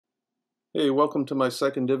Hey, welcome to my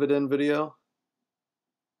second dividend video.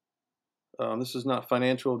 This is not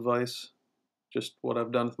financial advice, just what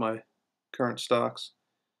I've done with my current stocks.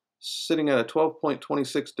 Sitting at a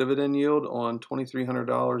 12.26 dividend yield on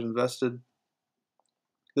 $2,300 invested.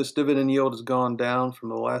 This dividend yield has gone down from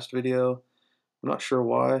the last video. I'm not sure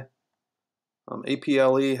why.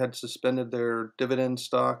 APLE had suspended their dividend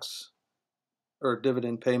stocks or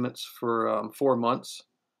dividend payments for 4 months.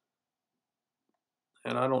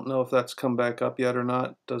 And I don't know if that's come back up yet or not.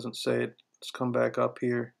 It doesn't say it's come back up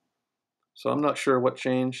here. So I'm not sure what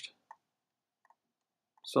changed.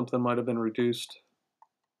 Something might have been reduced.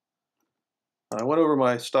 I went over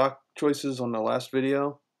my stock choices on the last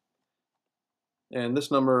video, and this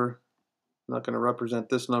number, I'm not going to represent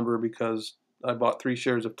this number because I bought 3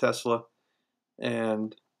 shares of Tesla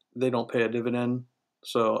and they don't pay a dividend,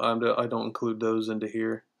 so I don't include those into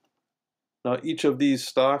here. Now each of these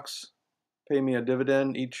stocks pay me a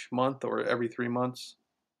dividend each month or every 3 months.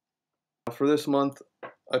 For this month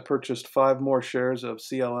I purchased 5 more shares of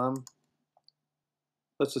CLM.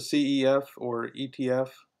 That's a CEF or ETF,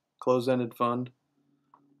 closed-ended fund.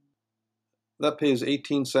 That pays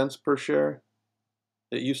 18 cents per share.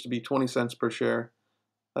 It used to be 20 cents per share.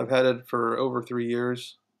 I've had it for over 3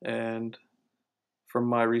 years, and from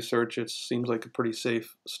my research, it seems like a pretty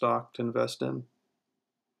safe stock to invest in.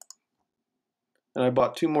 And I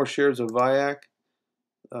bought 2 more shares of Viac.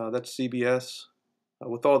 That's CBS.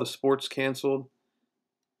 With all the sports canceled,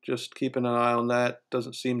 just keeping an eye on that.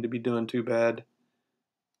 Doesn't seem to be doing too bad.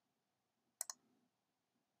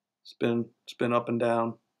 It's been up and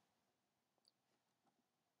down.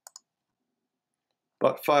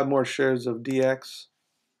 Bought 5 more shares of DX.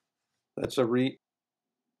 That's a REIT.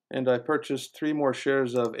 And I purchased 3 more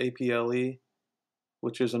shares of APLE,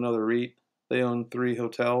 which is another REIT. They own 3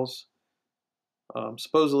 hotels.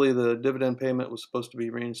 Supposedly the dividend payment was supposed to be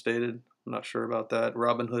reinstated. I'm not sure about that.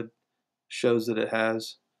 Robinhood shows that it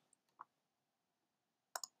has.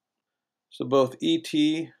 So both ET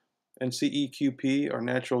and CEQP are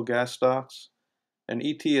natural gas stocks, and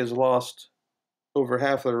ET has lost over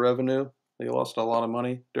half their revenue. They lost a lot of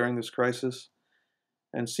money during this crisis.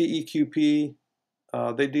 And CEQP,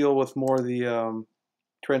 they deal with more the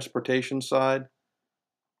transportation side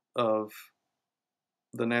of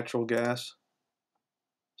the natural gas.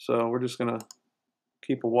 So we're just going to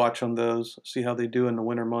keep a watch on those, see how they do in the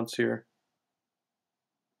winter months here.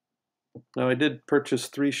 Now I did purchase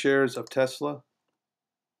 3 shares of Tesla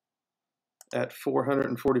at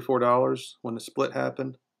 $444 when the split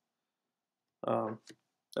happened.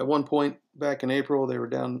 At one point back in April they were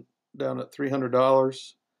down at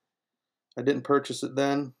 $300. I didn't purchase it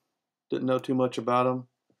then, didn't know too much about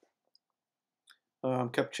them.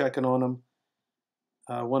 Kept checking on them.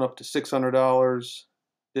 Went up to $600.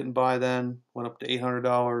 Didn't buy then. Went up to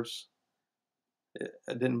 $800.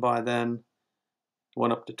 I didn't buy then.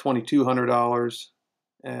 Went up to $2,200,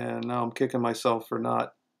 and now I'm kicking myself for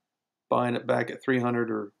not buying it back at $300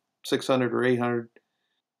 or $600 or $800.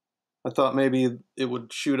 I thought maybe it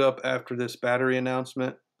would shoot up after this battery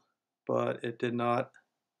announcement, but it did not.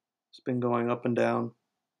 It's been going up and down,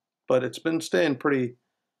 but it's been staying pretty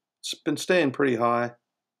high.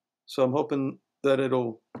 So I'm hoping that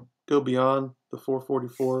it'll go beyond the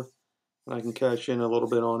 444 and I can cash in a little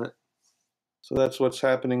bit on it. So that's what's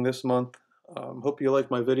happening this month. Hope you like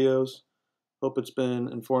my videos. Hope it's been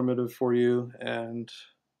informative for you, and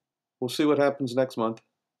we'll see what happens next month.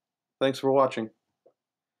 Thanks for watching.